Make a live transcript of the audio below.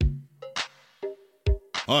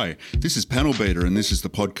Hi, this is Panel Beater and this is the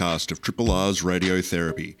podcast of Triple R's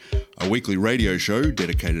Radiotherapy, a weekly radio show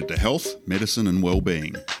dedicated to health, medicine and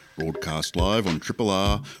well-being, broadcast live on Triple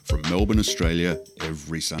R from Melbourne, Australia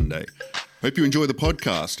every Sunday. Hope you enjoy the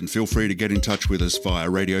podcast and feel free to get in touch with us via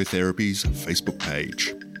Radiotherapy's Facebook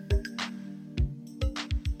page.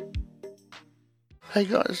 Hey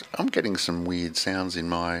guys, I'm getting some weird sounds in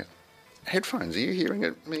my headphones. Are you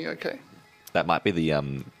hearing me okay? That might be the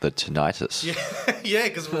tinnitus. Yeah,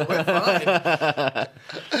 because we're fine.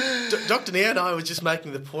 Dr. Neo and I were just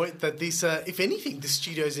making the point that this, if anything, the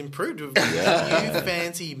studio's improved. We've got new,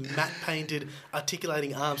 fancy, matte-painted,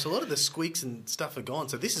 articulating arms. So a lot of the squeaks and stuff are gone.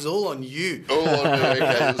 So this is all on you. All on me, okay.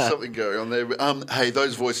 There's something going on there. Hey,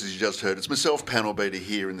 those voices you just heard, it's myself, Panel Beater,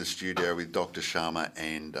 here in the studio with Dr. Sharma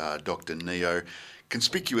and Dr. Neo.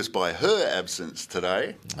 Conspicuous by her absence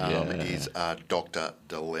today is Dr.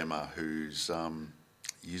 Dilemma, who's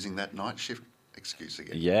using that night shift excuse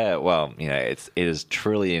again. Yeah, well, it is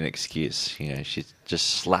truly an excuse. She's just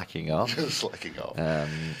slacking off. Slacking off.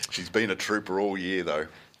 She's been a trooper all year, though.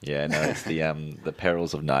 Yeah, no, it's the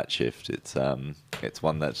perils of night shift. It's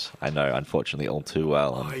one that I know, unfortunately, all too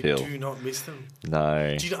well. I do not miss them. No.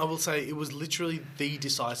 I will say it was literally the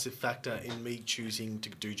decisive factor in me choosing to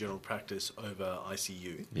do general practice over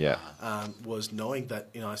ICU. Yeah. Was knowing that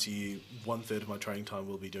in ICU, 1/3 of my training time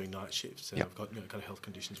will be doing night shifts, and Yep. I've got kind of health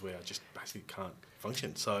conditions where I just basically can't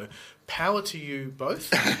function. So, power to you both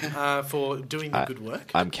for doing the good work.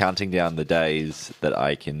 I'm counting down the days that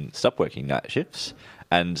I can stop working night shifts.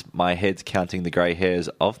 And my head's counting the grey hairs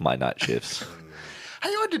of my night shifts. Hey,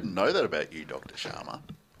 I didn't know that about you, Dr. Sharma.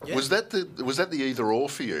 Yeah. Was that the either or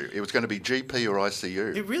for you? It was going to be GP or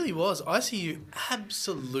ICU. It really was. ICU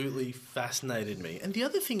absolutely fascinated me. And the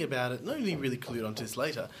other thing about it, not only really clued onto this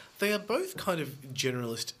later, they are both kind of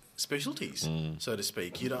generalist specialties, so to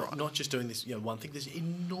speak. Not just doing this one thing. There's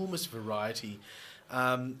enormous variety.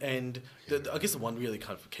 And I guess the one really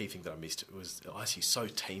kind of key thing that I missed was ICU so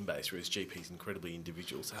team-based, whereas GP's incredibly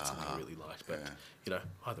individual. So that's something I really liked. But,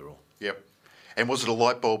 either or. Yep. And was it a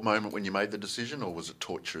light bulb moment when you made the decision, or was it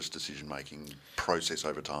torturous decision-making process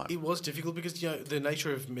over time? It was difficult because, the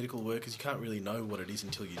nature of medical work is you can't really know what it is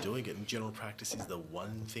until you're doing it. And general practice is the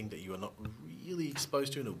one thing that you are not really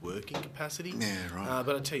exposed to in a working capacity. Yeah, right.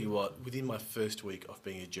 But I tell you what, within my first week of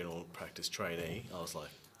being a general practice trainee, I was like,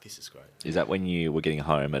 this is great. Is that when you were getting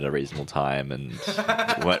home at a reasonable time and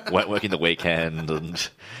weren't working the weekend and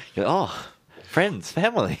you're like, friends,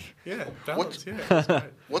 family? Yeah, balance, that's great.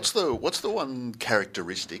 What's the one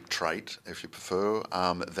characteristic trait, if you prefer,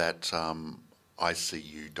 that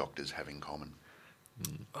ICU doctors have in common?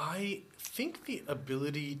 I think the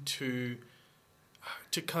ability to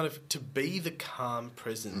be the calm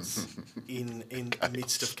presence in the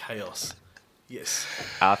midst of chaos. Yes.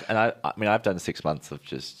 And I've done 6 months of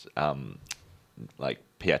just pediatric,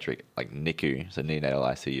 NICU, so neonatal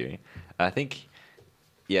ICU. And I think,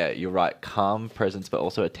 you're right, calm presence, but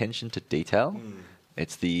also attention to detail.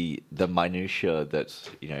 It's the minutiae that,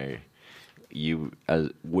 you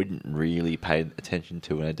wouldn't really pay attention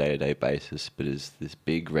to on a day-to-day basis, but is this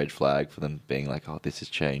big red flag for them being like, this has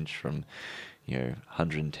changed from,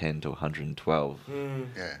 110 to 112.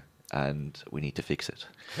 Yeah. And we need to fix it.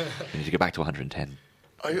 We need to go back to 110.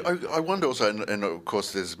 I wonder also, and of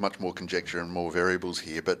course there's much more conjecture and more variables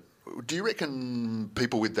here, but do you reckon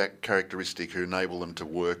people with that characteristic who enable them to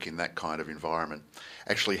work in that kind of environment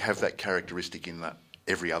actually have that characteristic in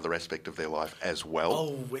every other aspect of their life as well?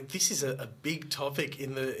 Oh, this is a big topic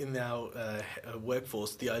in our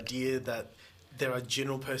workforce, the idea that there are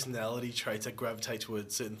general personality traits that gravitate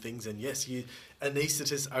towards certain things, and yes,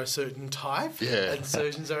 anaesthetists are a certain type, and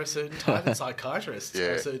surgeons are a certain type, and psychiatrists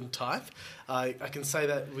are a certain type. I can say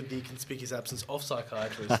that with the conspicuous absence of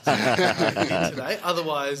psychiatrists today.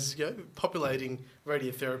 Otherwise, populating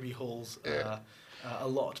radiotherapy halls a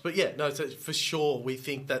lot. But so for sure, we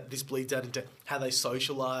think that this bleeds out into how they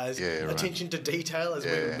socialise, attention to detail, as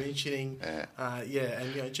we were mentioning. And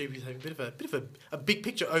GPs having a bit of a big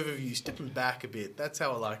picture overview, stepping back a bit. That's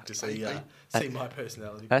how I like to see my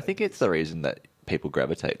personality. I think it's the reason that people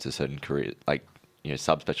gravitate to certain careers,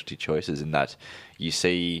 subspecialty choices, in that you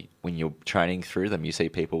see when you're training through them, you see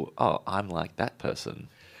people, I'm like that person,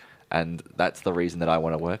 and that's the reason that I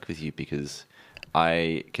want to work with you, because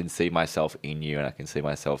I can see myself in you, and I can see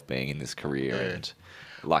myself being in this career and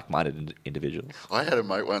like-minded individuals. I had a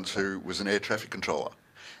mate once who was an air traffic controller,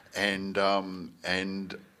 and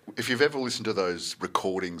if you've ever listened to those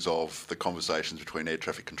recordings of the conversations between air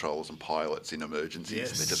traffic controllers and pilots in emergencies,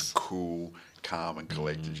 Yes. they're just cool, calm and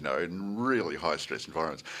collected, you know, in really high stress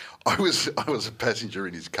environments. I was a passenger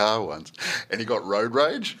in his car once, and he got road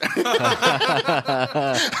rage.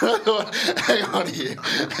 I thought, hang on here,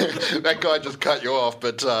 that guy just cut you off.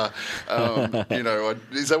 But you know,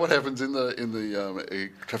 is that what happens in the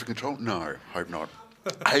traffic control? No, hope not.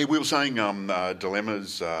 Hey, we were saying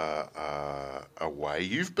dilemmas away.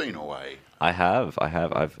 You've been away. I have.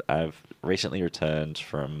 I've recently returned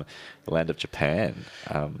from the land of Japan.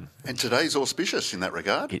 And today's auspicious in that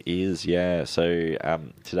regard. It is, yeah. So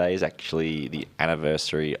today is actually the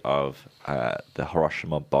anniversary of the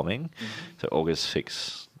Hiroshima bombing. Mm-hmm. So August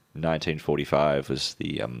 6, 1945 was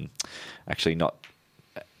the actually not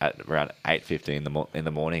at around 8:50 in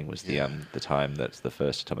the morning was the time that the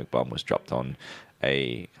first atomic bomb was dropped on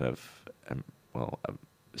a kind of a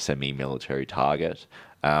semi-military target.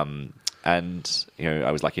 And, you know,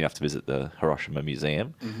 I was lucky enough to visit the Hiroshima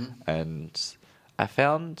Museum, and I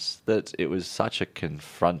found that it was such a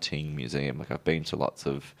confronting museum. Like, I've been to lots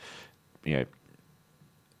of, you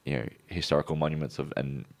know, historical monuments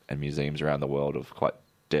and museums around the world of quite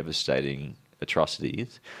devastating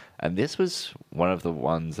atrocities, and this was one of the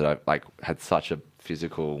ones that I had such a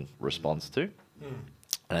physical response to.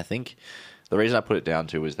 And I think the reason I put it down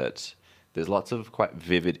to was that there's lots of quite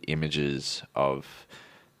vivid images of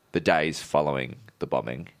the days following the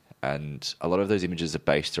bombing, and a lot of those images are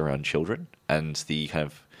based around children and the kind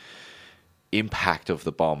of impact of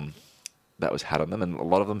the bomb that was had on them, and a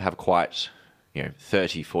lot of them have quite, you know,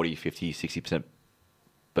 30, 40, 50, 60%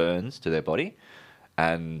 burns to their body,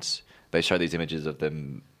 and they show these images of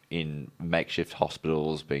them in makeshift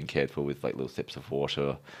hospitals being cared for with like little sips of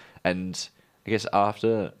water. And I guess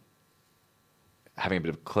after having a bit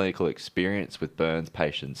of clinical experience with burns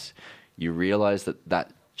patients, you realise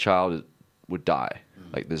that child would die.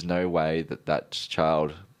 Like, there's no way that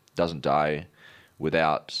child doesn't die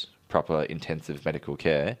without proper intensive medical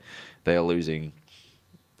care. They are losing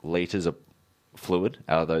litres of fluid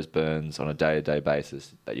out of those burns on a day-to-day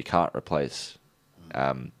basis that you can't replace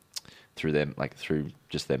through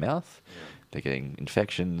just their mouth. Yeah. They're getting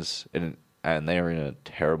infections, and they're in a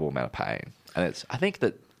terrible amount of pain. And I think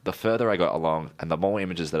that the further I got along and the more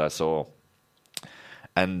images that I saw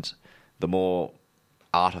and the more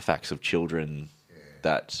artifacts of children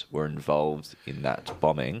that were involved in that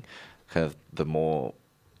bombing, kind of the more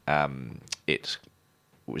it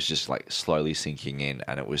was just like slowly sinking in,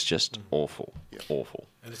 and it was just awful.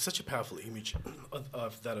 And it's such a powerful image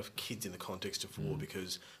of that of kids in the context of war,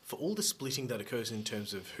 because for all the splitting that occurs in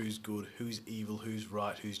terms of who's good, who's evil, who's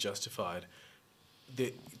right, who's justified,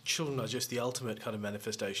 the children are just the ultimate kind of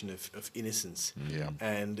manifestation of innocence,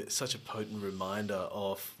 and such a potent reminder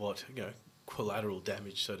of what, you know, collateral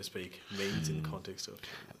damage, so to speak, means in the context of.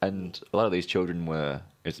 And a lot of these children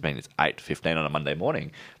it's 8:15 on a Monday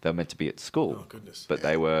morning. They were meant to be at school. Oh, goodness. But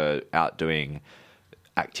they were out doing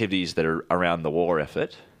activities that are around the war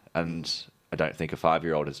effort, and I don't think a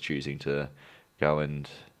 5-year-old is choosing to go and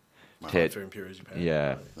for imperial Japan.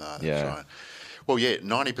 No, that's right. Well,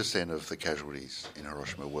 90% of the casualties in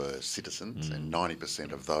Hiroshima were citizens, and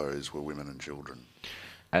 90% of those were women and children.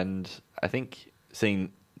 And I think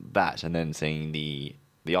seeing that and then seeing the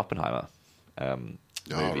Oppenheimer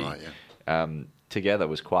movie together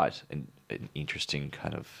was quite an interesting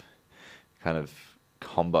kind of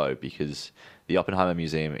combo, because the Oppenheimer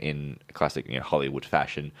Museum, in classic, you know, Hollywood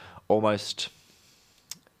fashion, almost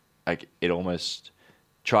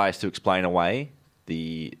tries to explain away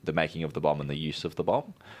the making of the bomb and the use of the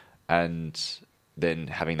bomb, and then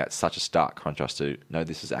having that such a stark contrast to, no,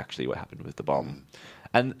 this is actually what happened with the bomb.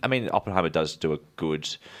 And I mean, Oppenheimer does do a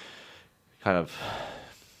good kind of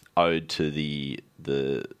ode to the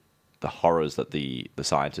horrors that the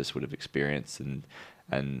scientists would have experienced and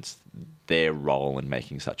their role in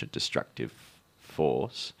making such a destructive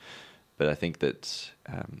force. But I think that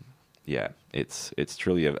it's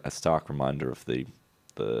truly a stark reminder of the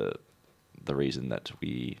reason that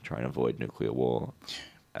we try and avoid nuclear war.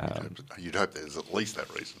 You'd hope there's at least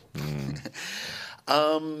that reason.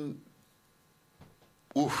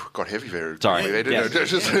 Got heavy very. Sorry. I'll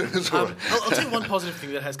tell you one positive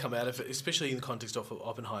thing that has come out of it, especially in the context of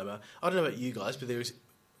Oppenheimer. I don't know about you guys, but there is,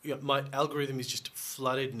 my algorithm is just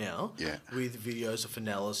flooded now with videos of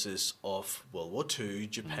analysis of World War II,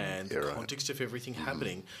 Japan, the context of everything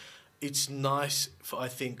happening. It's nice, I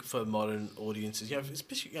think, for modern audiences,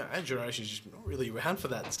 especially our generation is just not really around for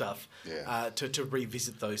that stuff, to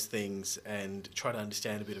revisit those things and try to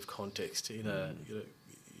understand a bit of context in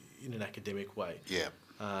an academic way. Yeah.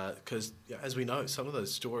 Because, as we know, some of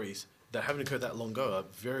those stories that haven't occurred that long ago are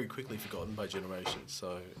very quickly forgotten by generations.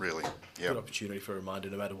 So Really? good opportunity for a reminder,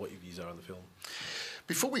 no matter what your views are on the film.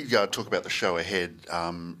 Before we talk about the show ahead,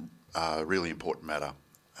 a really important matter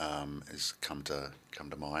has come to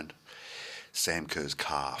mind. Sam Kerr's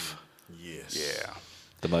calf. Yes. Yeah.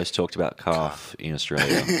 The most talked about calf in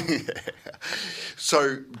Australia.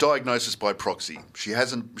 So, diagnosis by proxy.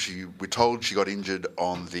 We're told she got injured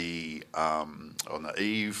on the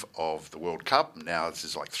eve of the World Cup. Now this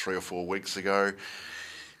is like 3 or 4 weeks ago.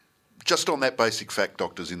 Just on that basic fact,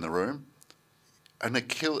 doctors in the room,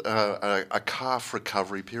 a calf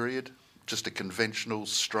recovery period. Just a conventional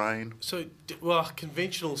strain? So,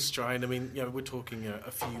 conventional strain, I mean, we're talking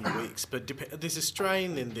a few weeks, but there's a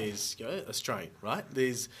strain and there's, a strain, right?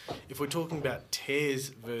 If we're talking about tears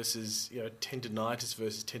versus, tendinitis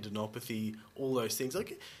versus tendinopathy, all those things,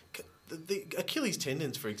 like the Achilles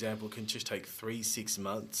tendons, for example, can just take 3-6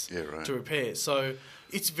 months to repair. So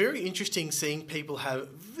it's very interesting seeing people have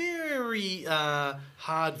very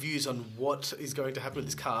hard views on what is going to happen with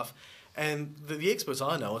this calf. And the experts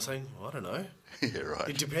I know are saying, I don't know. Yeah, right.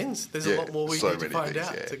 It depends. There's a lot more we need to find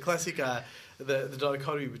out. Yeah. It's a classic, the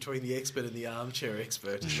dichotomy between the expert and the armchair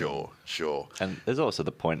expert. Sure. And there's also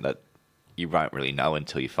the point that you won't really know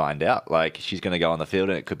until you find out. Like, she's going to go on the field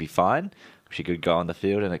and it could be fine. She could go on the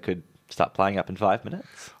field and it could start playing up in 5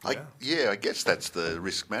 minutes. I guess that's the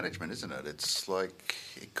risk management, isn't it? It's like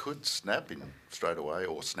it could snap in straight away,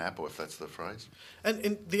 or snap, or if that's the phrase.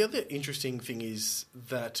 And the other interesting thing is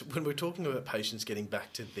that when we're talking about patients getting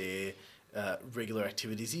back to their regular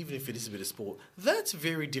activities, even if it is a bit of sport, that's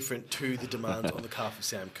very different to the demands on the calf of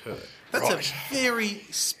Sam Kerr. That's a very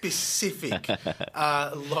specific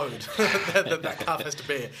load that calf has to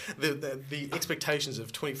bear. The expectations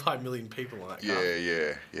of 25 million people on that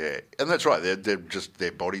calf. Yeah. And that's right. They're just,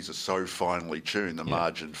 their bodies are so finely tuned. The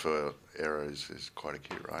margin for error is quite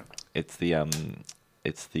acute, right? It's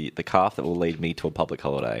the calf that will lead me to a public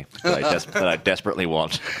holiday that I desperately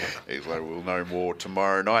want. We'll know more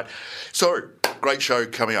tomorrow night. So, great show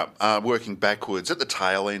coming up. Working backwards, at the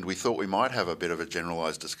tail end, we thought we might have a bit of a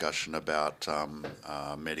generalised discussion about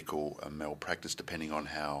medical malpractice, depending on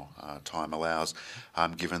how time allows,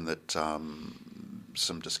 given that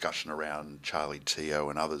some discussion around Charlie Teo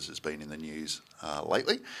and others has been in the news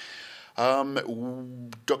lately.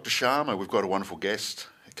 Dr. Sharma, we've got a wonderful guest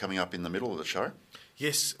coming up in the middle of the show.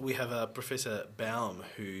 Yes, we have Professor Baum,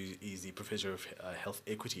 who is the Professor of Health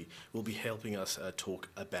Equity, will be helping us talk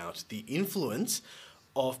about the influence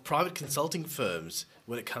of private consulting firms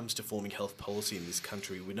when it comes to forming health policy in this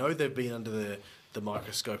country. We know they've been under the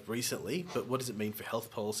microscope recently, but what does it mean for health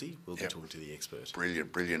policy? We'll be talking to the expert.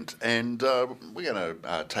 Brilliant. And we're going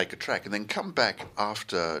to take a track and then come back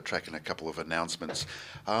after tracking a couple of announcements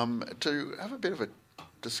to have a bit of a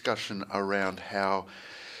discussion around how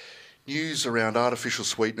news around artificial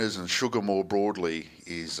sweeteners and sugar more broadly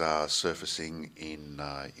is surfacing in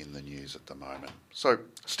the news at the moment. So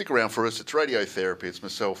stick around for us. It's Radiotherapy. It's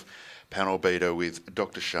myself, Panel Beta, with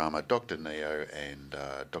Dr. Sharma, Dr. Neo, and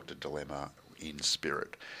Dr. Dilemma in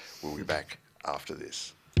spirit. We'll be back after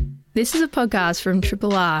this. This is a podcast from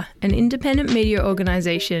Triple R, an independent media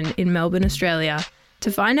organisation in Melbourne, Australia.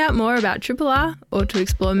 To find out more about Triple R or to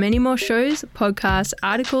explore many more shows, podcasts,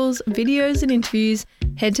 articles, videos and interviews,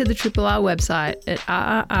 head to the Triple R website at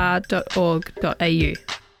rrr.org.au.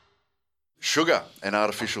 Sugar and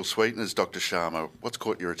artificial sweeteners, Dr. Sharma. What's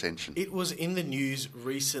caught your attention? It was in the news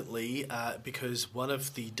recently because one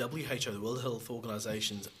of the WHO, the World Health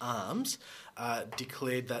Organization's arms,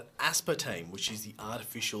 declared that aspartame, which is the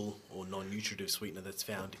artificial or non-nutritive sweetener that's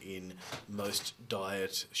found in most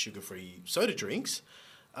diet sugar-free soda drinks,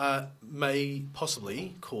 may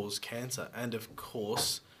possibly cause cancer. And of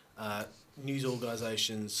course, news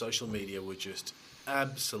organisations, social media were just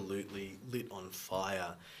absolutely lit on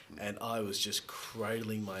fire, and I was just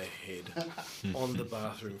cradling my head on the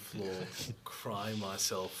bathroom floor, crying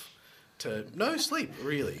myself to no sleep,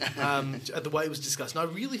 really, at the way it was discussed. And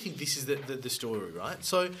I really think this is the story, right?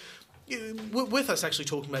 So worth us actually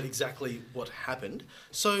talking about exactly what happened.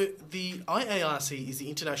 So the IARC is the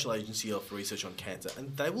International Agency of Research on Cancer,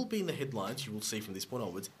 and they will be in the headlines, you will see from this point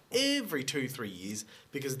onwards, every 2-3 years,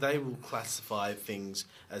 because they will classify things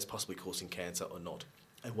as possibly causing cancer or not.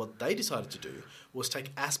 And what they decided to do was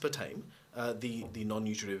take aspartame, the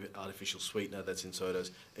non-nutritive artificial sweetener that's in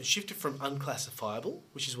sodas, and shift it from unclassifiable,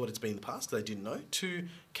 which is what it's been in the past, they didn't know, to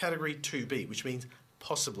category 2B, which means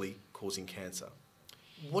possibly causing cancer.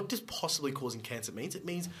 What does possibly causing cancer mean? It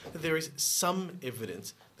means that there is some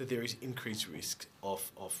evidence that there is increased risk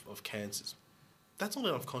of cancers. That's not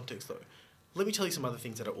enough context, though. Let me tell you some other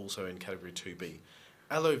things that are also in category 2B.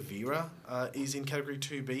 Aloe vera is in category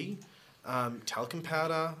 2B. Talcum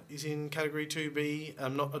powder is in category 2B.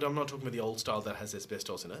 I'm not talking about the old style that has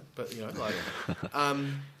asbestos in it, but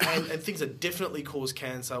and things that definitely cause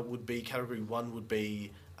cancer would be category 1 would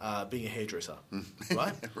be being a hairdresser,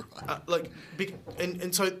 right?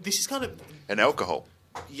 And so this is kind of and alcohol.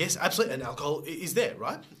 Yes, absolutely, and alcohol is there,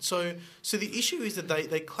 right? So the issue is that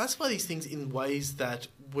they classify these things in ways that,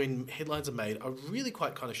 when headlines are made, are really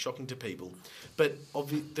quite kind of shocking to people. But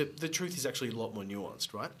the truth is actually a lot more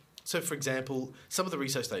nuanced, right? So, for example, some of the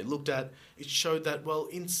research they looked at, it showed that, well,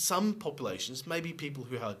 in some populations, maybe people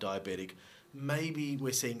who are diabetic, maybe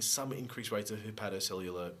we're seeing some increased rates of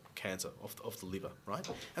hepatocellular cancer of the liver, right?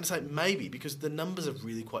 And I say maybe because the numbers are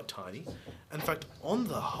really quite tiny. And in fact, on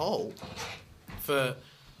the whole, for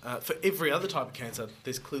every other type of cancer,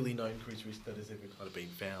 there's clearly no increased risk that has ever kind of been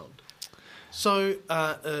found. So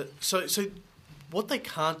what they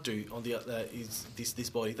can't do on the is this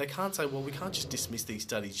body. They can't say, well, we can't just dismiss these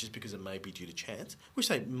studies just because it may be due to chance, which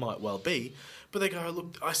they might well be. But they go,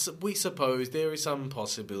 look, we suppose there is some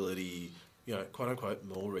possibility, quote unquote,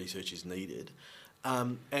 more research is needed,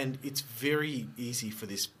 and it's very easy for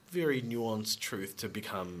this very nuanced truth to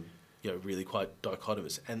become, really quite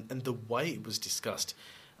dichotomous. And the way it was discussed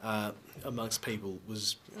amongst people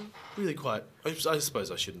was really quite. I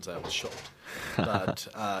suppose I shouldn't say I was shocked, but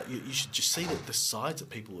you should just see that the sides that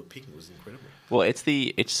people were picking was incredible. Well, I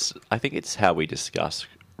think it's how we discuss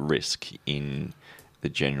risk in the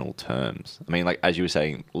general terms. I mean, like as you were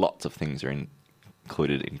saying, lots of things are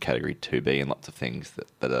included in category 2B, and lots of things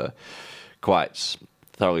that are quite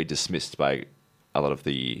thoroughly dismissed by a lot of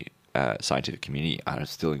the scientific community are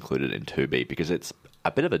still included in 2B because it's a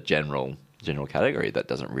bit of a general category that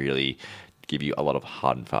doesn't really give you a lot of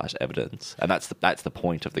hard and fast evidence, and that's the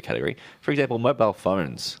point of the category. For example, mobile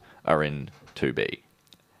phones are in 2B.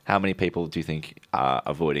 How many people do you think are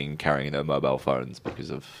avoiding carrying their mobile phones because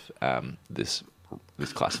of this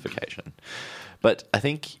classification? But I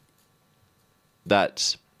think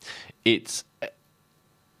that it's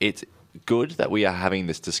good that we are having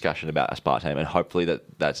this discussion about aspartame, and hopefully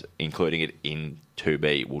that including it in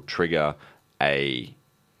 2B will trigger a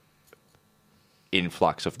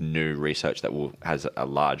influx of new research that has a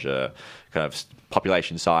larger kind of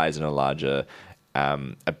population size and a larger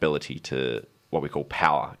ability to what we call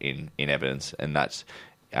power in evidence, and that's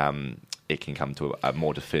it can come to a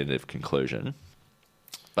more definitive conclusion.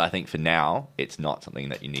 But I think for now, it's not something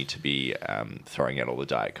that you need to be throwing out all the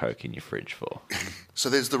Diet Coke in your fridge for. So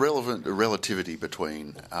there's the relativity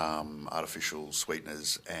between artificial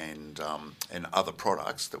sweeteners and other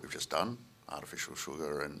products that we've just done. Artificial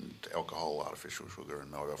sugar and alcohol, artificial sugar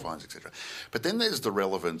and mobile phones, etc. But then there's the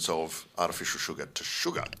relevance of artificial sugar to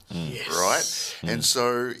sugar, right? And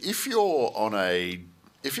so if you're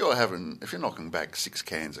knocking back 6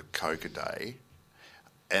 cans of Coke a day,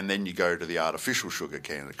 and then you go to the artificial sugar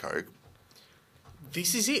can of Coke.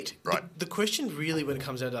 This is it. Right. The question really, when it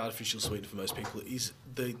comes down to artificial sweetener for most people, is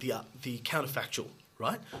the counterfactual.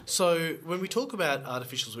 Right, so when we talk about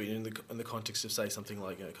artificial sweetener in the context of, say, something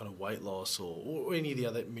like kind of weight loss or any of the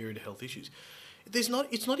other myriad of health issues, it's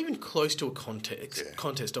not even close to a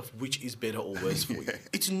contest of which is better or worse for you.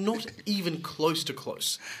 It's not even close to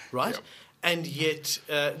close, right? Yep. And yet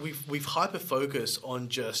we've hyper focused on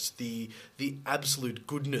just the absolute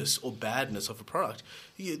goodness or badness of a product.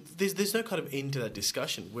 There's no kind of end to that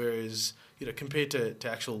discussion. Whereas compared to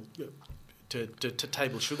actual to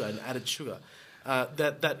table sugar and added sugar.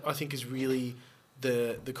 That I think is really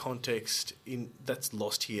the context that's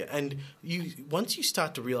lost here. And once you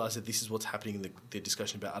start to realise that this is what's happening in the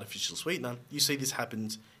discussion about artificial sweetener, you see this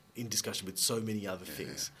happens in discussion with so many other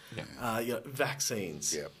things. Yeah.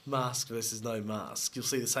 Vaccines, mask versus no mask. You'll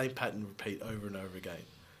see the same pattern repeat over and over again.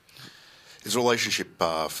 There's a relationship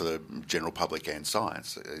for the general public and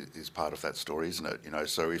science is part of that story, isn't it?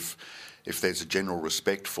 So if there's a general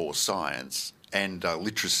respect for science and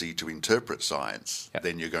literacy to interpret science,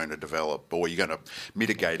 then you're going to develop, or you're going to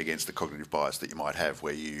mitigate against the cognitive bias that you might have,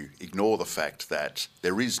 where you ignore the fact that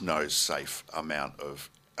there is no safe amount of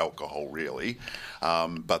alcohol, really,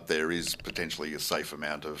 but there is potentially a safe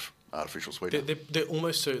amount of artificial sweetener. There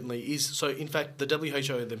almost certainly is. So, in fact, the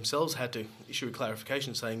WHO themselves had to issue a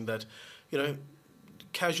clarification saying that,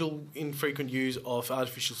 casual, infrequent use of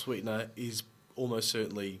artificial sweetener is almost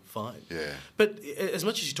certainly fine. Yeah. But as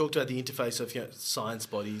much as you talked about the interface of science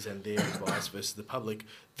bodies and their advice versus the public,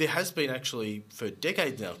 there has been actually for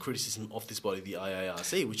decades now criticism of this body, the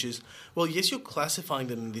IARC, which is, well, yes, you're classifying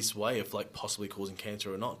them in this way of possibly causing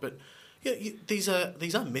cancer or not, but these are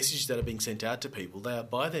messages that are being sent out to people. They are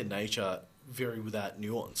by their nature very without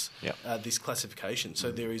nuance. This classification. So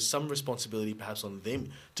there is some responsibility perhaps on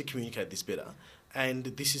them to communicate this better. and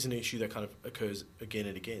this is an issue that kind of occurs again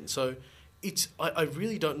and again. So I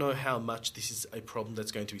really don't know how much this is a problem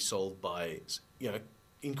that's going to be solved by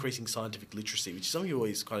increasing scientific literacy, which is something you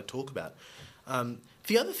always kind of talk about.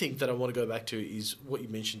 The other thing that I want to go back to is what you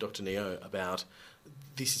mentioned, Dr. Neo, about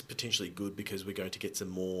this is potentially good because we're going to get some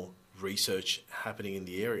more research happening in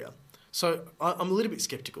the area. So I'm a little bit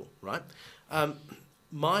sceptical, right?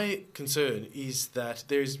 My concern is that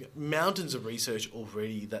there's mountains of research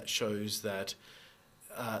already that shows that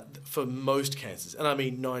for most cancers, and I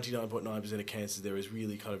mean 99.9% of cancers, there is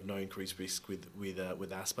really kind of no increased risk with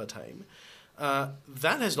aspartame.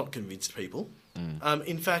 That has not convinced people.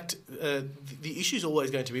 In fact, the issue is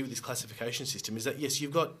always going to be with this classification system is that, yes,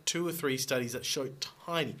 you've got 2 or 3 studies that show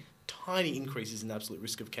tiny increases in absolute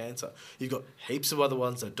risk of cancer. You've got heaps of other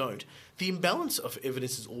ones that don't. The imbalance of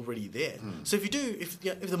evidence is already there. So if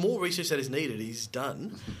the more research that is needed is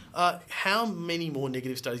done, how many more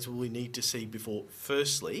negative studies will we need to see before,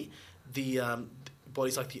 firstly, the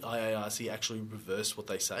bodies like the IARC actually reverse what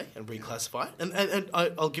they say and reclassify it? And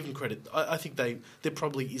I'll give them credit. I think there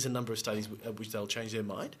probably is a number of studies at which they'll change their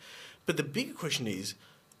mind. But the bigger question is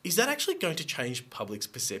that actually going to change public's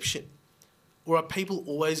perception? Or are people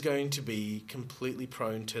always going to be completely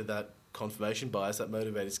prone to that confirmation bias, that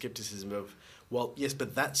motivated skepticism of, well, yes,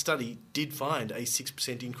 but that study did find a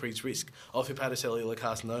 6% increased risk of hepatocellular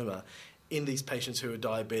carcinoma in these patients who are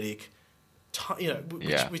diabetic,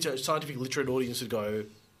 which a scientific literate audience would go,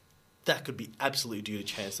 that could be absolutely due to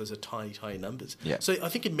chance. Those are tiny numbers. Yeah. So I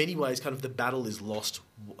think in many ways kind of the battle is lost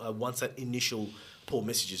once that initial poor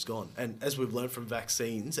message is gone. And as we've learned from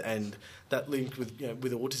vaccines and that link with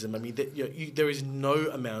autism, I mean, there is no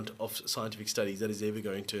amount of scientific studies that is ever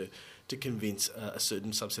going to convince a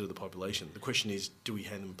certain subset of the population. The question is, do we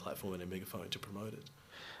hand them a platform and a megaphone to promote it?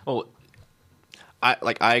 Well,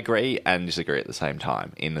 I agree and disagree at the same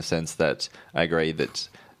time, in the sense that I agree that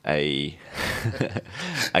I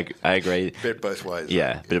agree. Bet both ways.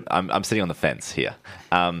 Yeah, right? But I'm sitting on the fence here.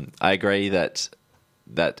 I agree that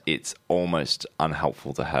it's almost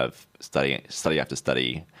unhelpful to have study after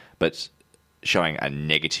study, but showing a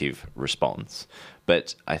negative response.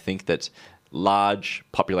 But I think that large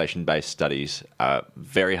population-based studies are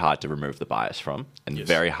very hard to remove the bias from, and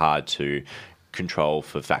very hard to control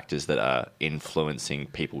for factors that are influencing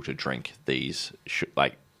people to drink these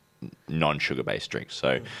non-sugar-based drinks.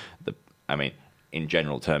 So, in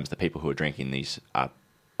general terms, the people who are drinking these are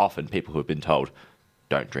often people who have been told,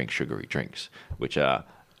 don't drink sugary drinks, which are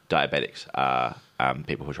diabetics,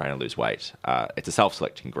 people who are trying to lose weight. It's a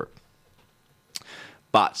self-selecting group.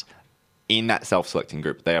 But in that self-selecting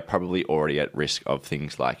group, they are probably already at risk of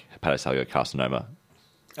things like hepatocellular carcinoma.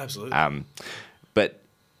 Absolutely. But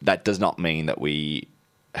that does not mean that we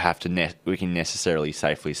have to we can necessarily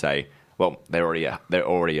safely say, well, they're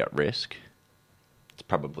already at risk. It's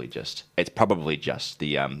probably just the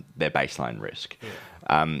their baseline risk.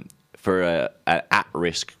 Yeah. For an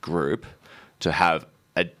at-risk group to have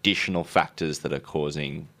additional factors that are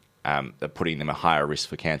causing, putting them at higher risk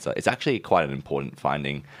for cancer, it's actually quite an important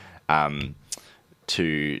finding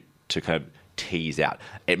to kind of tease out.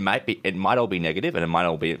 It might all be negative, and it might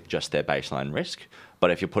all be just their baseline risk. But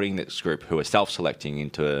if you're putting this group who are self-selecting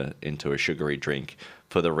into a sugary drink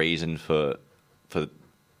for the reason for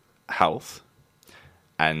health,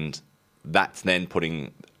 and that's then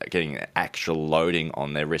getting extra loading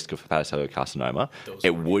on their risk of hepatocellular carcinoma,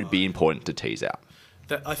 it would be important to tease out.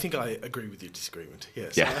 I think I agree with your disagreement.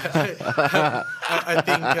 Yes. Yeah. I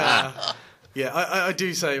think. I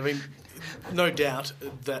do say. I mean, no doubt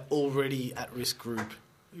that already at-risk group,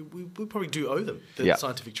 we probably do owe them the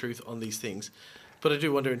scientific truth on these things. But I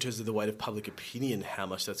do wonder, in terms of the weight of public opinion, how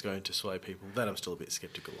much that's going to sway people. That I'm still a bit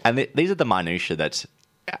sceptical of. And these are the minutiae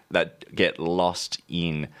that get lost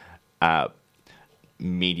in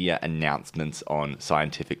media announcements on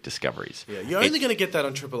scientific discoveries. Yeah, you're only going to get that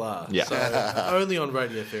on Triple R. Yeah. So only on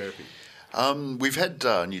radiotherapy. We've had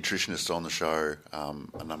nutritionists on the show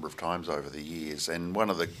a number of times over the years, and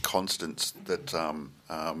one of the constants that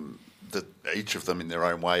that each of them in their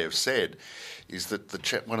own way have said is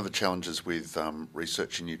that one of the challenges with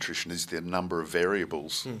research in nutrition is the number of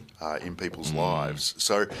variables in people's lives.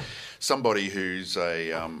 So somebody who's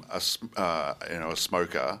a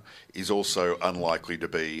smoker is also unlikely to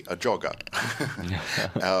be a jogger,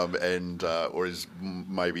 or is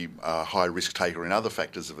maybe a high risk taker in other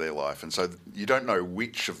factors of their life. And so you don't know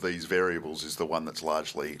which of these variables is the one that's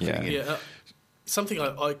largely fitting in. Yeah. Something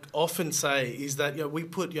I often say is that we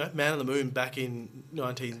put Man on the Moon back in the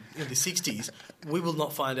 60s we will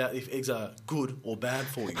not find out if eggs are good or bad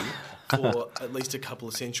for you for at least a couple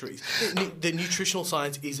of centuries. The nutritional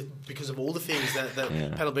science is, because of all the things that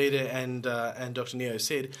Panel Beta and Dr. Neo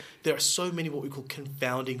said, there are so many what we call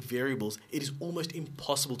confounding variables. It is almost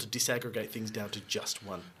impossible to disaggregate things down to just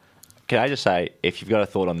one. Can I just say, if you've got a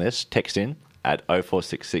thought on this, text in at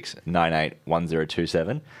 0466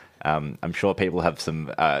 981027. I'm sure people have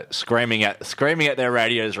some screaming at their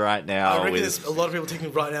radios right now. I reckon there's a lot of people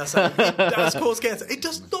taking right now saying it does cause cancer. It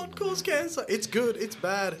does not cause cancer. It's good. It's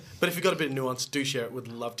bad. But if you've got a bit of nuance, do share it. We'd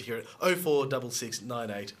love to hear it. 0466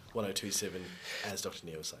 981027, as Dr.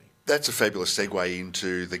 Neo was saying. That's a fabulous segue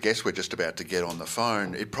into the guest we're just about to get on the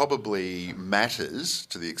phone. It probably matters,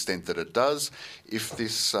 to the extent that it does, if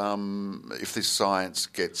this science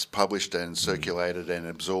gets published and circulated and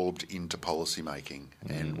absorbed into policy making,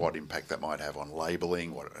 and what impact that might have on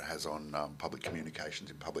labelling, what it has on public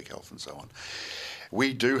communications in public health and so on.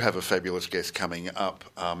 We do have a fabulous guest coming up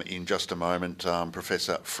in just a moment,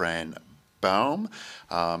 Professor Fran Baum,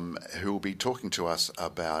 who will be talking to us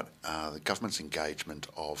about the government's engagement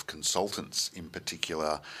of consultants, in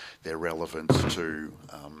particular their relevance to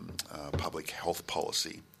public health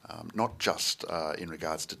policy, not just in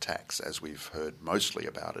regards to tax, as we've heard mostly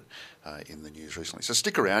about it in the news recently. So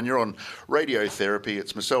stick around. You're on Radiotherapy.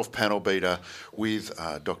 It's myself, Panel Beta, with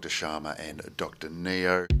Dr. Sharma and Dr.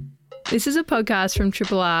 Neo. This is a podcast from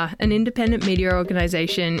Triple R, an independent media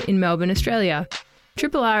organisation in Melbourne, Australia.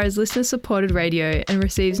 Triple R is listener-supported radio and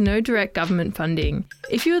receives no direct government funding.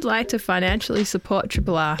 If you would like to financially support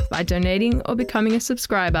Triple R by donating or becoming a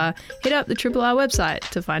subscriber, hit up the Triple R website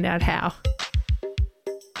to find out how.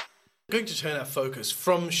 We're going to turn our focus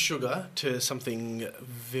from sugar to something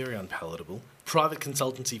very unpalatable. Private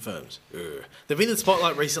consultancy firms. They've been in the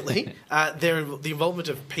spotlight recently. The involvement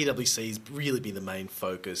of PwC has really been the main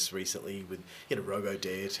focus recently with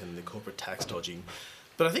robo-debt and the corporate tax dodging.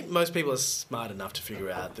 But I think most people are smart enough to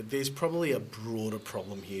figure out that there's probably a broader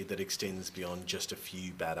problem here that extends beyond just a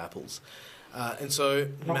few bad apples. And so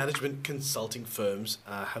management consulting firms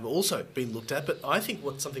have also been looked at, but I think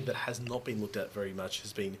something that has not been looked at very much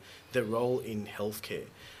has been their role in healthcare.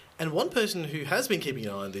 And one person who has been keeping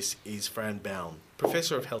an eye on this is Fran Baum,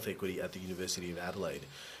 Professor of Health Equity at the University of Adelaide.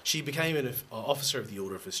 She became an Officer of the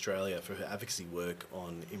Order of Australia for her advocacy work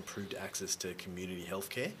on improved access to community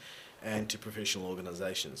healthcare and to professional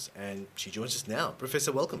organisations. And she joins us now.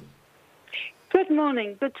 Professor, welcome. Good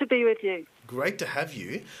morning. Good to be with you. Great to have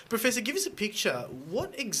you. Professor, give us a picture.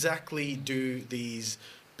 What exactly do these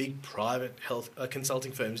big private health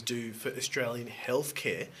consulting firms do for Australian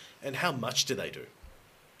healthcare, and how much do they do?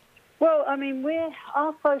 Well, I mean,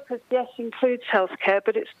 our focus, yes, includes healthcare,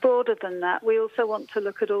 but it's broader than that. We also want to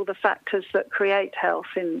look at all the factors that create health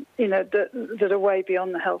that are way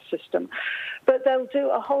beyond the health system. But they'll do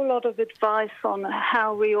a whole lot of advice on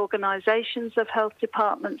how reorganisations of health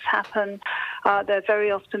departments happen. They'll very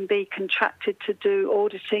often be contracted to do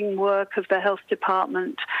auditing work of the health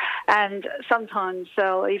department, and sometimes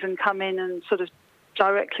they'll even come in and sort of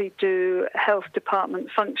directly do health department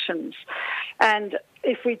functions. And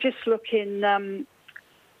if we just look in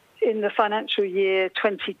the financial year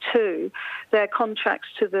 22, their contracts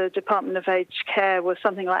to the Department of Aged Care were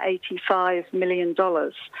something like $85 million.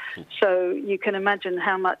 So you can imagine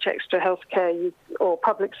how much extra healthcare or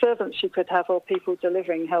public servants you could have, or people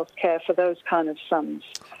delivering healthcare for those kind of sums.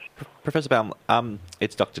 Professor Baum,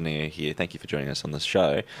 it's Dr. Neo here. Thank you for joining us on the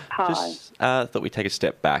show. Hi. Just thought we'd take a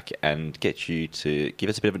step back and get you to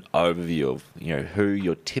give us a bit of an overview of who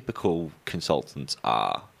your typical consultants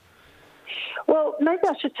are. Well, maybe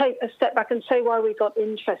I should take a step back and say why we got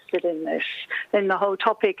interested in this, in the whole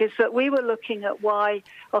topic, is that we were looking at why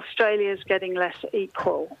Australia's getting less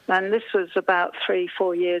equal. And this was about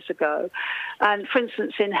 3-4 years ago. And for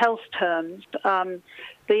instance, in health terms, the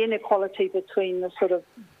inequality between the sort of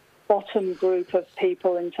bottom group of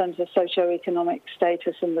people in terms of socioeconomic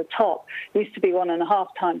status and the top used to be 1.5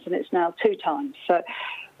 times, and it's now 2 times. So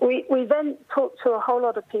we then talked to a whole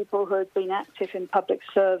lot of people who had been active in public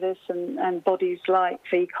service and bodies like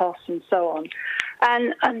VCOS and so on.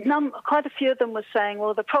 And quite a few of them were saying,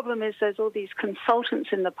 well, the problem is there's all these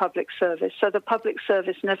consultants in the public service, so the public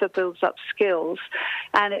service never builds up skills,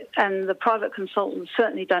 and the private consultants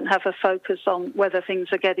certainly don't have a focus on whether things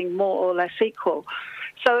are getting more or less equal.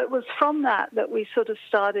 So it was from that we sort of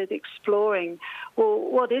started exploring, well,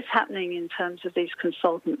 what is happening in terms of these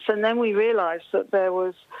consultants? And then we realised that there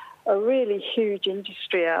was a really huge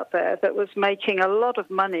industry out there that was making a lot of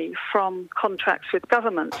money from contracts with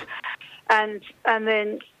government. And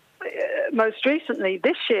then most recently,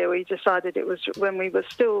 this year, we decided it was when we were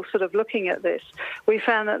still sort of looking at this, we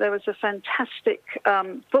found that there was a fantastic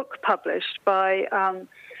book published by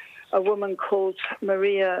a woman called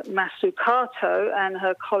Maria Mazzucato and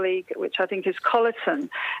her colleague, which I think is Colleton,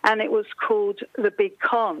 and it was called The Big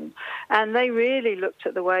Con. And they really looked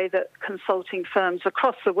at the way that consulting firms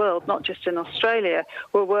across the world, not just in Australia,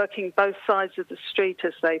 were working both sides of the street,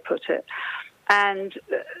 as they put it. And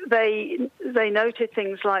they noted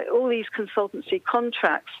things like all these consultancy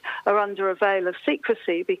contracts are under a veil of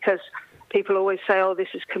secrecy because people always say, oh, this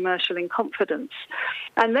is commercial in confidence.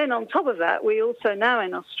 And then on top of that, we also now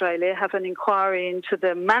in Australia have an inquiry into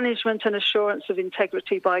the management and assurance of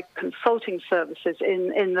integrity by consulting services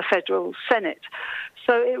in the federal Senate.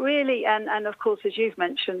 So it really, and of course, as you've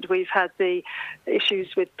mentioned, we've had the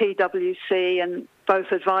issues with PwC and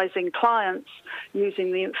both advising clients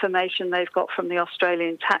using the information they've got from the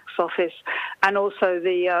Australian Tax Office, and also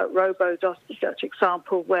the Robo-Dutch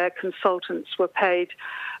example where consultants were paid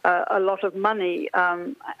a lot of money,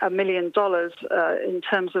 $1 million, in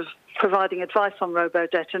terms of providing advice on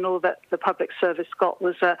robo-debt, and all that the public service got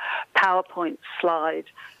was a PowerPoint slide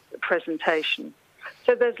presentation.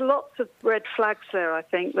 So there's lots of red flags there, I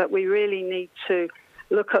think, that we really need to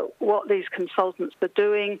look at what these consultants are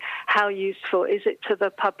doing, how useful is it to the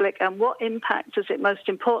public, and what impact does it most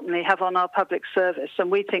importantly have on our public service.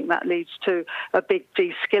 And we think that leads to a big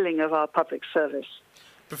de-skilling of our public service.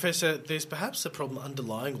 Professor, there's perhaps a problem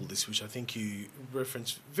underlying all this, which I think you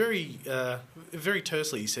referenced very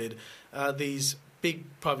tersely. You said these big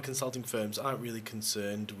private consulting firms aren't really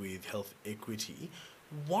concerned with health equity.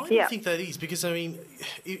 Why do you think that is? Because, I mean,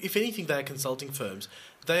 if anything, they are consulting firms.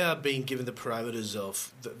 They are being given the parameters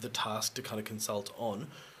of the task to kind of consult on.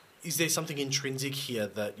 Is there something intrinsic here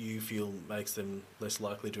that you feel makes them less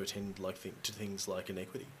likely to attend to things like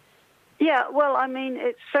inequity? Yeah, well, I mean,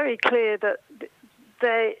 it's very clear that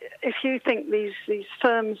if you think these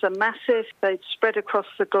firms are massive, they spread across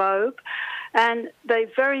the globe, and they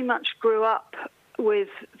very much grew up with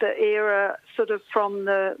the era sort of from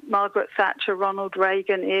the Margaret Thatcher, Ronald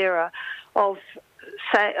Reagan era of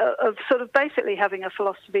sort of basically having a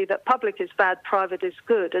philosophy that public is bad, private is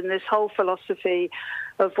good, and this whole philosophy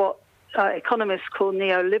of what economists call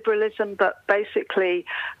neoliberalism, but basically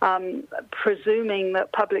presuming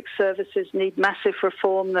that public services need massive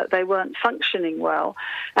reform, that they weren't functioning well.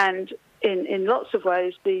 And in lots of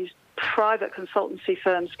ways, these private consultancy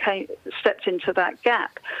firms stepped into that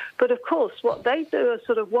gap. But of course, what they do are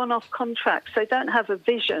sort of one-off contracts. They don't have a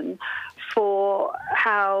vision for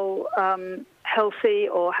how healthy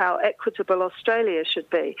or how equitable Australia should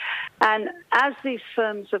be. And as these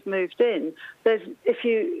firms have moved in,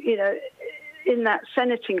 in that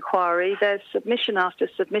Senate inquiry, there's submission after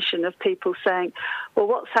submission of people saying, well,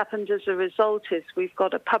 what's happened as a result is we've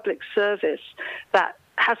got a public service that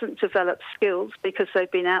hasn't developed skills because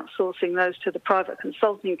they've been outsourcing those to the private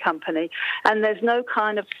consulting company, and there's no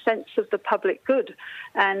kind of sense of the public good.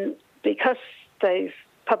 And because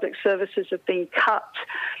public services have been cut,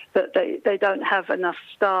 that they don't have enough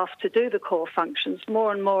staff to do the core functions,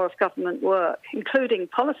 more and more of government work, including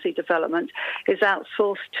policy development, is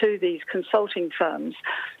outsourced to these consulting firms.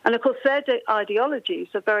 And of course, their ideologies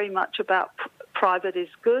are very much about private is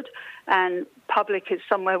good and public is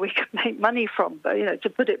somewhere we can make money from, to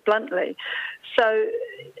put it bluntly. So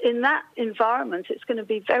in that environment, it's going to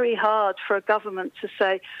be very hard for a government to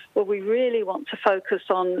say, well, we really want to focus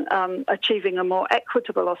on achieving a more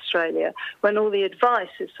equitable Australia, when all the advice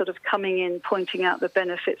is sort of coming in, pointing out the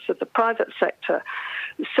benefits of the private sector.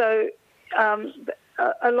 So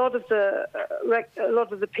a lot of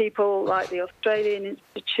the people, like the Australian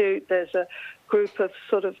Institute, there's a group of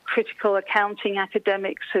sort of critical accounting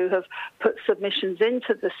academics who have put submissions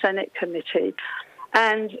into the Senate committee,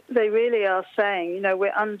 and they really are saying,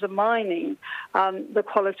 we're undermining the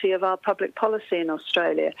quality of our public policy in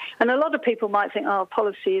Australia. And a lot of people might think,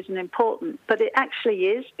 policy isn't important, but it actually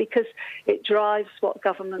is, because it drives what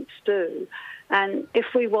governments do. And if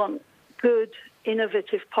we want good,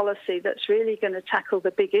 innovative policy that's really going to tackle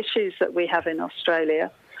the big issues that we have in Australia,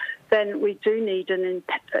 then we do need an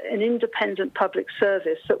independent public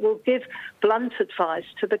service that will give blunt advice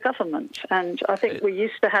to the government. And I think we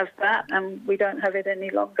used to have that, and we don't have it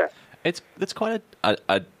any longer. It's quite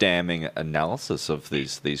a damning analysis of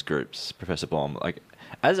these groups, Professor Baum. Like,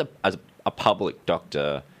 as a public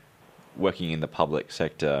doctor working in the public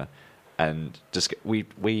sector, and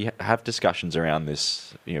we have discussions around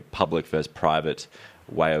this, public versus private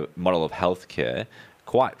model of healthcare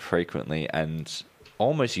quite frequently, and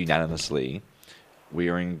almost unanimously, we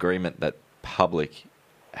are in agreement that public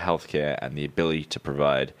healthcare and the ability to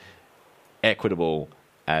provide equitable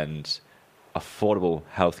and affordable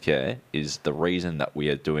healthcare is the reason that we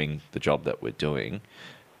are doing the job that we're doing,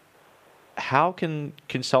 how can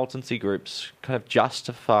consultancy groups kind of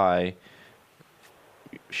justify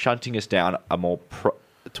shunting us down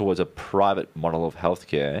towards a private model of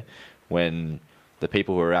healthcare when the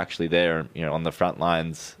people who are actually there, on the front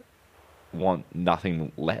lines want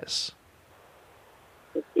nothing less?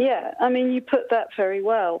 Yeah, I mean, you put that very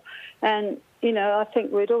well. And, I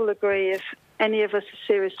think we'd all agree if any of us are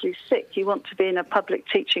seriously sick, you want to be in a public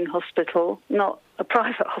teaching hospital, not a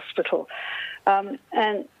private hospital.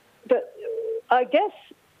 But I guess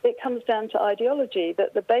it comes down to ideology,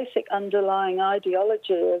 that the basic underlying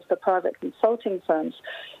ideology of the private consulting firms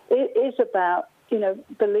is about,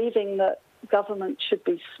 believing that government should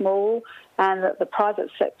be small and that the private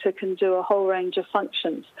sector can do a whole range of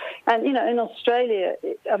functions. And, in Australia,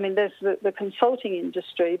 I mean, there's the consulting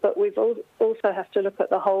industry, but we've also have to look at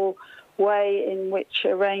the whole way in which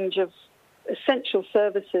a range of essential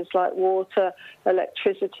services like water,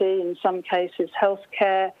 electricity, in some cases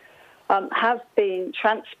healthcare,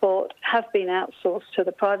 transport have been outsourced to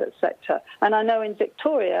the private sector. And I know in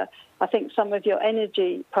Victoria, I think some of your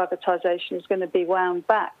energy privatisation is going to be wound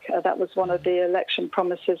back. That was one of the election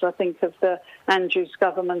promises, I think, of the Andrews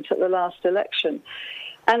government at the last election.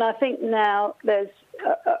 And I think now there's,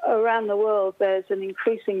 around the world, there's an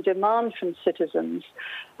increasing demand from citizens.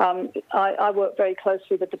 I work very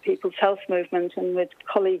closely with the People's Health Movement and with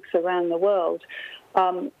colleagues around the world.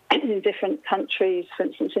 In different countries, for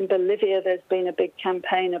instance, in Bolivia, there's been a big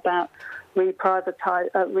campaign about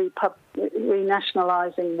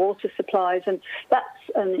renationalising water supplies, and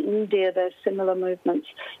in India, there's similar movements.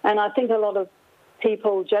 And I think a lot of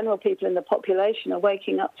people, general people in the population, are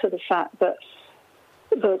waking up to the fact that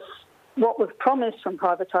what was promised from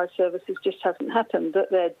privatised services just hasn't happened,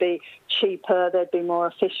 that they'd be cheaper, they'd be more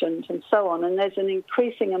efficient, and so on. And there's an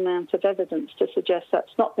increasing amount of evidence to suggest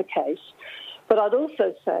that's not the case. But I'd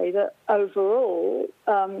also say that overall,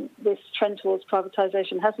 this trend towards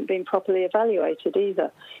privatisation hasn't been properly evaluated either,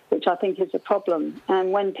 which I think is a problem.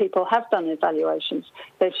 And when people have done evaluations,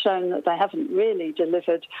 they've shown that they haven't really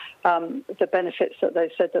delivered the benefits that they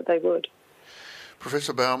said that they would.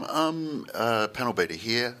 Professor Baum, panel beater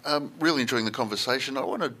here. Really enjoying the conversation. I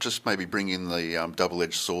want to just maybe bring in the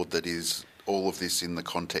double-edged sword that is all of this in the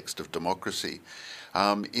context of democracy,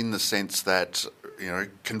 in the sense that,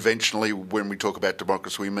 conventionally when we talk about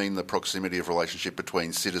democracy, we mean the proximity of relationship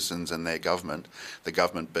between citizens and their government, the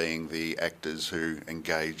government being the actors who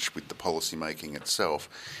engage with the policy making itself.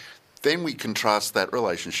 Then we contrast that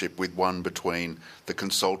relationship with one between the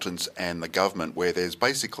consultants and the government, where there's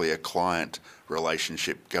basically a client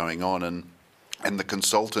relationship going on, and the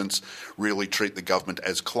consultants really treat the government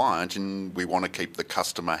as client, and we want to keep the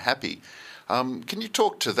customer happy. Can you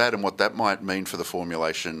talk to that and what that might mean for the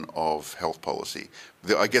formulation of health policy?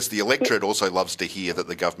 I guess the electorate also loves to hear that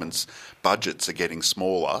the government's budgets are getting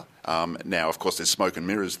smaller. Now, of course, there's smoke and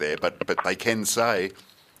mirrors there, but they can say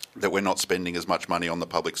that we're not spending as much money on the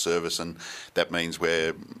public service, and that means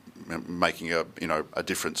we're making a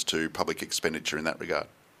difference to public expenditure in that regard.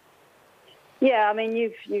 Yeah, I mean,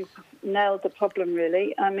 you've nailed the problem,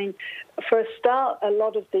 really. I mean, for a start, a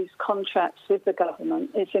lot of these contracts with the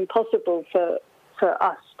government, it's impossible for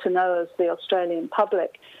us to know as the Australian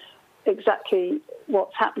public exactly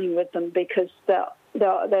what's happening with them, because they're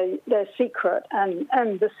secret, and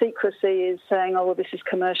the secrecy is saying, oh, well, this is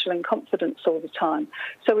commercial in confidence all the time.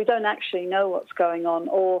 So we don't actually know what's going on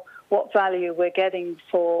or what value we're getting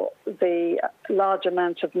for the large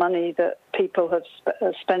amount of money that people are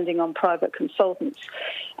spending on private consultants.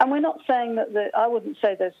 And we're not saying that I wouldn't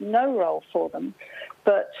say there's no role for them,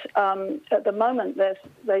 but at the moment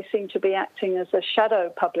they seem to be acting as a shadow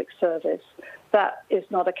public service that is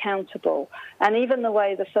not accountable. And even the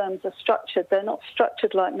way the firms are structured, they're not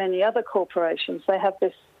structured like many other corporations. They have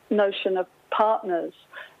this notion of partners,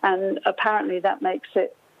 and apparently that makes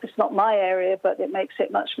it, it's not my area, but it makes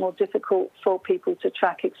it much more difficult for people to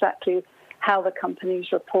track exactly how the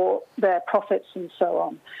companies report their profits and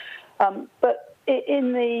so on. But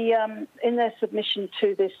in their submission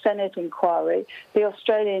to this Senate inquiry, the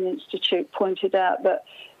Australian Institute pointed out that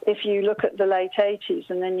if you look at the late 80s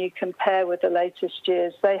and then you compare with the latest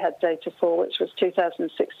years they had data for, which was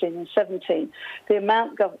 2016 and 17, the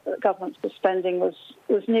amount governments were spending was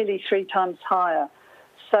nearly 3 times higher.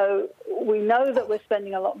 So we know that we're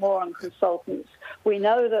spending a lot more on consultants. We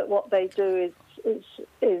know that what they do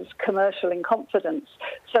is commercial in confidence.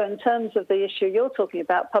 So in terms of the issue you're talking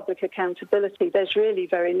about, public accountability, there's really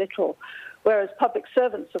very little. Whereas public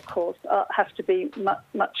servants, of course, have to be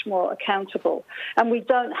much more accountable. And we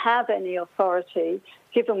don't have any authority,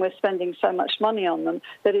 given we're spending so much money on them,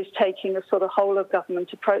 that is taking a sort of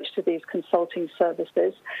whole-of-government approach to these consulting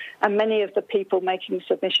services. And many of the people making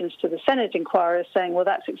submissions to the Senate inquiry are saying, well,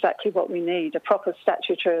 that's exactly what we need, a proper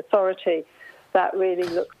statutory authority that really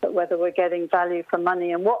looks at whether we're getting value for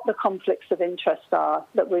money and what the conflicts of interest are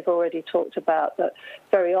that we've already talked about, that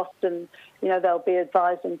very often, they'll be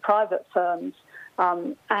advising private firms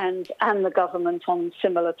and the government on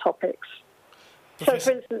similar topics. So,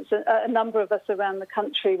 for instance, a number of us around the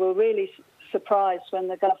country were really surprised when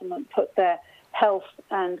the government put their health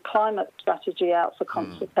and climate strategy out for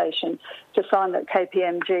consultation to find that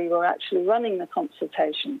KPMG were actually running the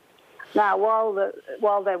consultation. Now, while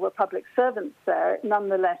there were public servants there, it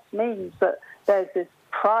nonetheless means that there's this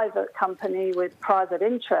private company with private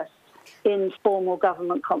interests in formal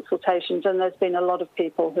government consultations, and there's been a lot of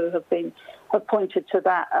people who have pointed to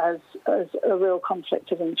that as a real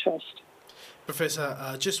conflict of interest. Professor,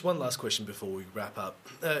 just one last question before we wrap up.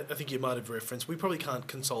 I think you might have referenced we probably can't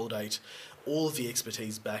consolidate all of the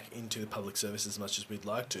expertise back into the public service as much as we'd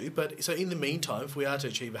like to. But so in the meantime, if we are to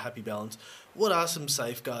achieve a happy balance, what are some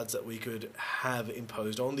safeguards that we could have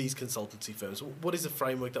imposed on these consultancy firms? What is the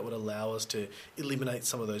framework that would allow us to eliminate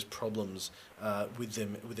some of those problems with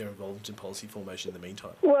their involvement in policy formation in the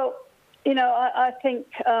meantime? Well, I think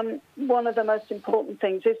one of the most important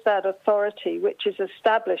things is that authority, which is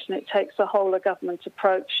established, and it takes a whole-of-government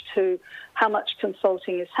approach to how much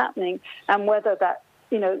consulting is happening and whether that,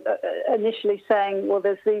 initially saying, well,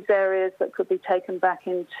 there's these areas that could be taken back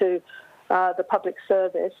into the public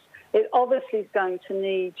service. It obviously is going to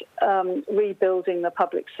need rebuilding the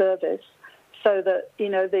public service, so that,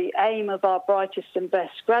 the aim of our brightest and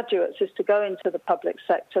best graduates is to go into the public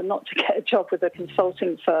sector, not to get a job with a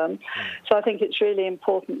consulting firm. So I think it's really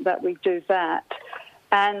important that we do that.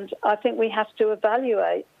 And I think we have to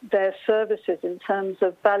evaluate their services in terms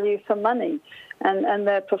of value for money and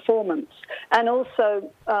their performance. And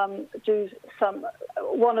also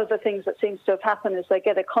one of the things that seems to have happened is they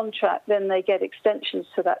get a contract, then they get extensions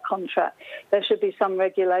to that contract. There should be some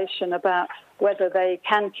regulation about whether they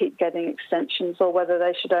can keep getting extensions or whether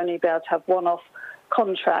they should only be able to have one-off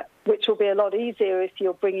contract, which will be a lot easier if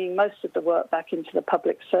you're bringing most of the work back into the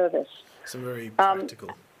public service. Some very practical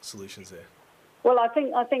solutions there. Well, I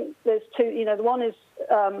think there's two. The one is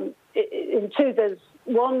in two. There's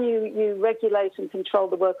one, you regulate and control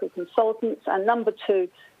the work of consultants, and number two,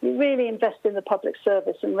 you really invest in the public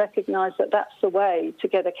service and recognise that that's the way to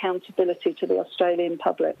get accountability to the Australian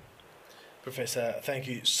public. Professor, thank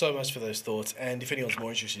you so much for those thoughts. And if anyone's more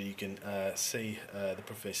interested, you can see the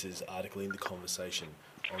Professor's article in The Conversation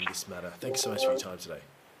on this matter. Thank you so much for your time today.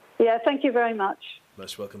 Yeah, thank you very much.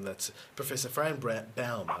 Most welcome. That's Professor Fran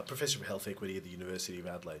Baum, Professor of Health Equity at the University of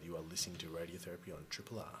Adelaide. You are listening to Radiotherapy on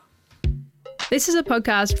Triple R. This is a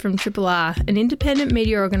podcast from Triple R, an independent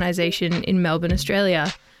media organisation in Melbourne,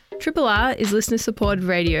 Australia. Triple R is listener-supported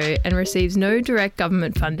radio and receives no direct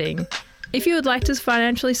government funding. If you would like to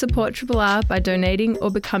financially support Triple R by donating or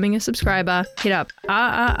becoming a subscriber, hit up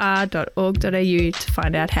rrr.org.au to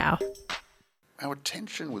find out how. Our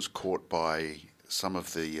attention was caught by some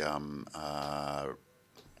of the,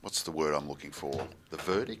 what's the word I'm looking for? The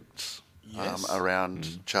verdicts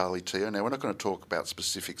around Charlie Teo. Now, we're not going to talk about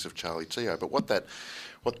specifics of Charlie Teo, but what that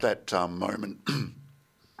moment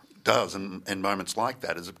does, and moments like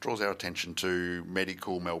that, is it draws our attention to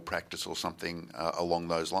medical malpractice or something along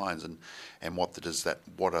those lines, and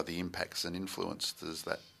what are the impacts and influence does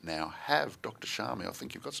that now have? Dr. Sharma, I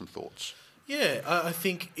think you've got some thoughts. Yeah, I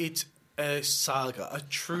think it's a saga, a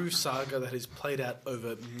true saga that has played out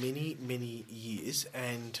over many, many years,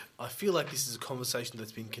 and I feel like this is a conversation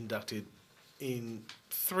that's been conducted in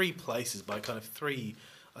three places by kind of three,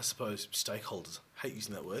 I suppose, stakeholders. I hate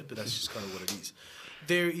using that word, but that's just kind of what it is.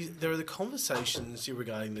 There are the conversations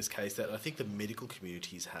regarding this case that I think the medical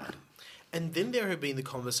community has had, and then there have been the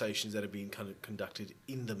conversations that have been kind of conducted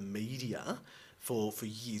in the media for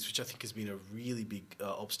years, which I think has been a really big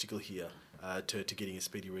obstacle here to getting a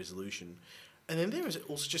speedy resolution. And then there is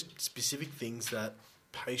also just specific things that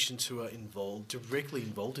patients who are directly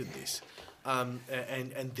involved in this, and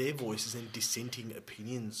their voices and dissenting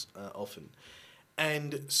opinions often.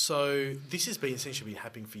 And so this has been essentially been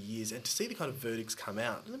happening for years, and to see the kind of verdicts come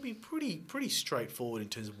out, and they've been pretty straightforward in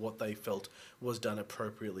terms of what they felt was done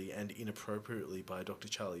appropriately and inappropriately by Dr.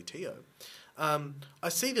 Charlie Teo. I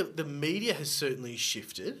see that the media has certainly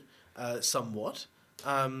shifted somewhat,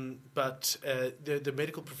 But the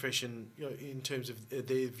medical profession, in terms of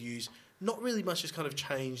their views, not really much has kind of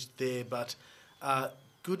changed there. But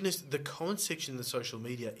goodness, the comment section in the social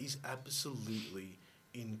media is absolutely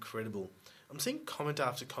incredible. I'm seeing comment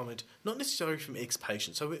after comment, not necessarily from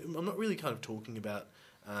ex-patients. So I'm not really kind of talking about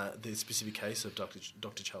the specific case of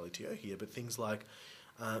Dr. Charlie Teo here, but things like,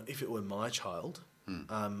 if it were my child,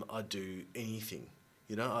 I'd do anything.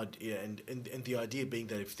 And the idea being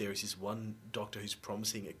that if there is this one doctor who's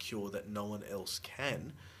promising a cure that no one else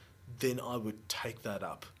can, then I would take that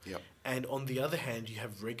up. Yep. And on the other hand, you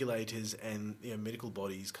have regulators and medical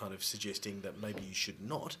bodies kind of suggesting that maybe you should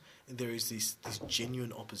not. And there is this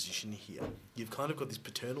genuine opposition here. You've kind of got this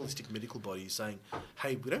paternalistic medical body saying,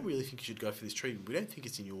 hey, we don't really think you should go for this treatment. We don't think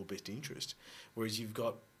it's in your best interest. Whereas you've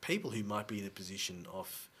got people who might be in a position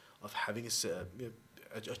of having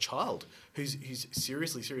a child who's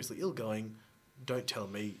seriously ill going, don't tell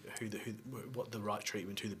me what the right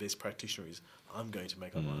treatment, who the best practitioner is. I'm going to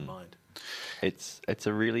make up my mind. It's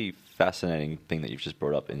a really fascinating thing that you've just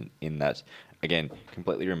brought up in that, again,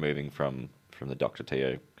 completely removing from the Dr.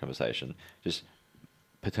 Teo conversation, just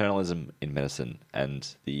paternalism in medicine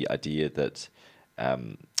and the idea that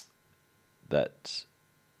that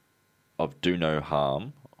of do no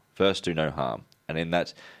harm, first do no harm, and in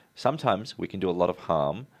that sometimes we can do a lot of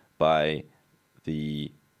harm by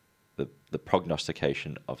the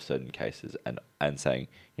prognostication of certain cases and saying,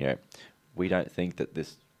 we don't think that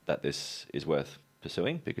this is worth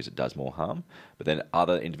pursuing because it does more harm. But then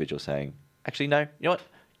other individuals saying, actually, no, you know what?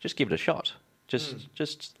 Just give it a shot.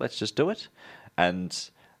 Let's just do it. And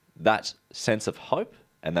that sense of hope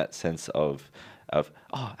and that sense of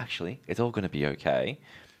actually, it's all going to be okay,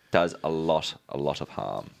 does a lot of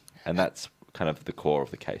harm. And that's kind of the core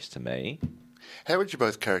of the case to me. How would you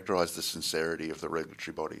both characterise the sincerity of the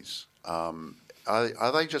regulatory bodies?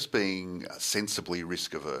 Are they just being sensibly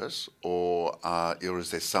risk-averse, or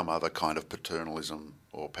is there some other kind of paternalism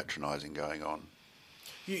or patronising going on?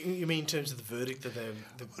 You mean in terms of the verdict that they're...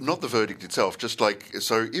 Not the verdict itself, just like...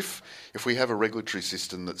 So if we have a regulatory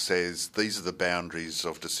system that says these are the boundaries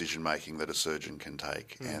of decision-making that a surgeon can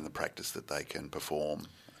take and the practice that they can perform,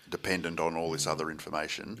 dependent on all this other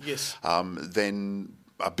information, yes, then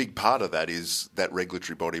a big part of that is that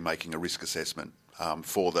regulatory body making a risk assessment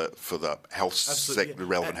for the health sector,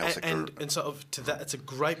 relevant health sector. And so to that, it's a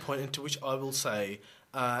great point, and to which I will say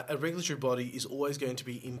a regulatory body is always going to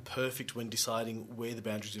be imperfect when deciding where the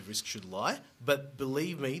boundaries of risk should lie. But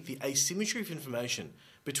believe me, the asymmetry of information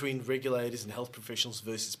between regulators and health professionals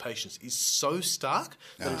versus patients is so stark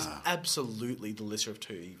that it's absolutely the lesser of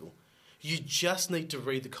two evil. You just need to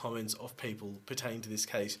read the comments of people pertaining to this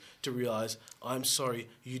case to realise, I'm sorry,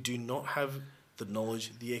 you do not have the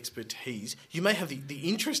knowledge, the expertise. You may have the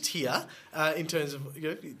interest here in terms of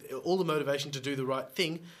all the motivation to do the right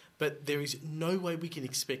thing, but there is no way we can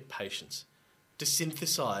expect patients to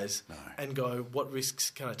synthesise and go, what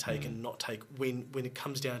risks can I take and not take when it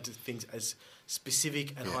comes down to things as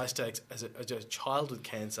specific and high stakes as a child with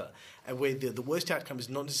cancer, and where the worst outcome is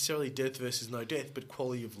not necessarily death versus no death, but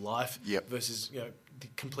quality of life versus the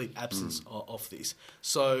complete absence of this.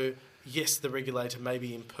 So yes, the regulator may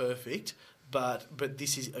be imperfect, but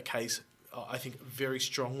this is a case, I think, very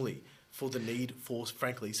strongly for the need for,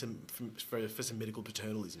 frankly, some medical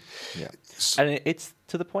paternalism. Yeah, and it's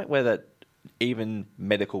to the point where that even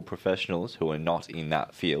medical professionals who are not in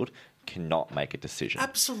that field cannot make a decision.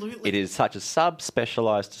 Absolutely. It is such a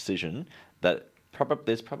sub-specialised decision that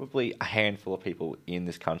there's probably a handful of people in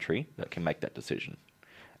this country that can make that decision.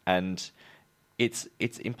 And it's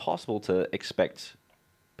impossible to expect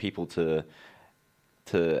people to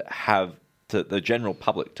have the general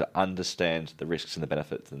public to understand the risks and the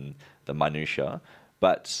benefits and the minutiae.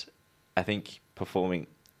 But I think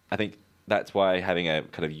that's why having a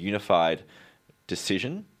kind of unified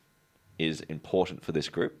decision is important for this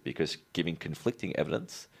group, because giving conflicting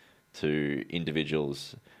evidence to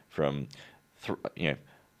individuals from,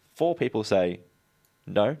 4 people say,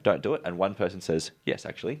 no, don't do it, and 1 person says, yes,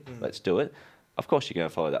 actually, let's do it. Of course you're going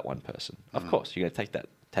to follow that 1 person. Of course you're going to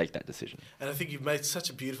take that decision. And I think you've made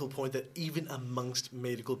such a beautiful point that even amongst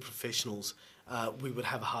medical professionals, we would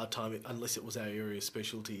have a hard time unless it was our area of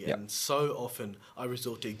specialty. Yep. And so often I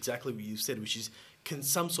resort to exactly what you've said, which is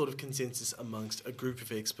some sort of consensus amongst a group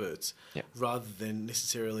of experts, rather than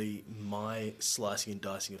necessarily my slicing and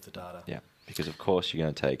dicing of the data. Yeah, because of course you're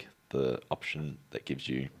going to take the option that gives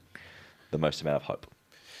you the most amount of hope.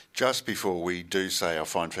 Just before we do say our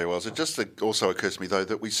fine farewells, it just also occurs to me, though,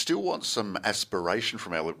 that we still want some aspiration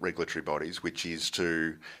from our regulatory bodies, which is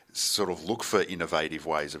to sort of look for innovative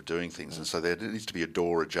ways of doing things. And so there needs to be a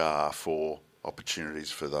door ajar for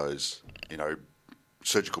opportunities for those,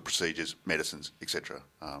 surgical procedures, medicines, etc.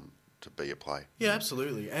 To be at play. Yeah,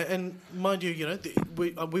 absolutely. And mind you,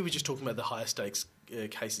 we were just talking about the higher stakes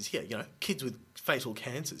cases here. Kids with fatal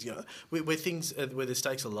cancers. Where things where the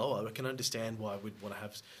stakes are lower, I can understand why we'd want to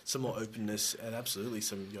have some more openness and absolutely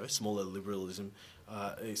some smaller liberalism,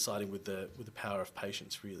 siding with the power of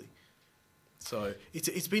patients really. So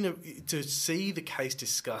it's been to see the case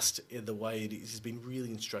discussed in the way it is has been really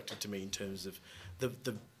instructive to me in terms of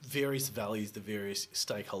the various values the various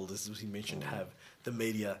stakeholders, as we mentioned, have: the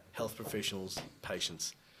media, health professionals,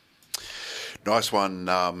 patients. Nice one,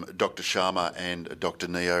 Dr. Sharma and Dr.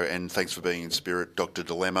 Neo, and thanks for being in spirit, Dr.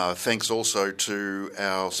 Dilemma. Thanks also to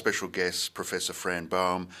our special guest, Professor Fran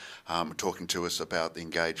Boehm, talking to us about the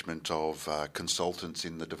engagement of consultants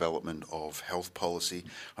in the development of health policy.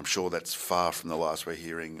 I'm sure that's far from the last we're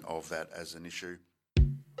hearing of that as an issue.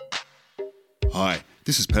 Hi,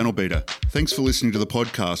 this is Panel Beater. Thanks for listening to the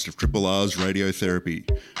podcast of Triple R's Radiotherapy,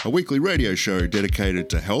 a weekly radio show dedicated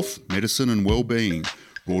to health, medicine and well-being,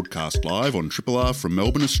 broadcast live on Triple R from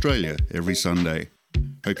Melbourne, Australia, every Sunday.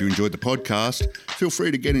 Hope you enjoyed the podcast. Feel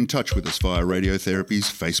free to get in touch with us via Radiotherapy's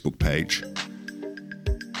Facebook page.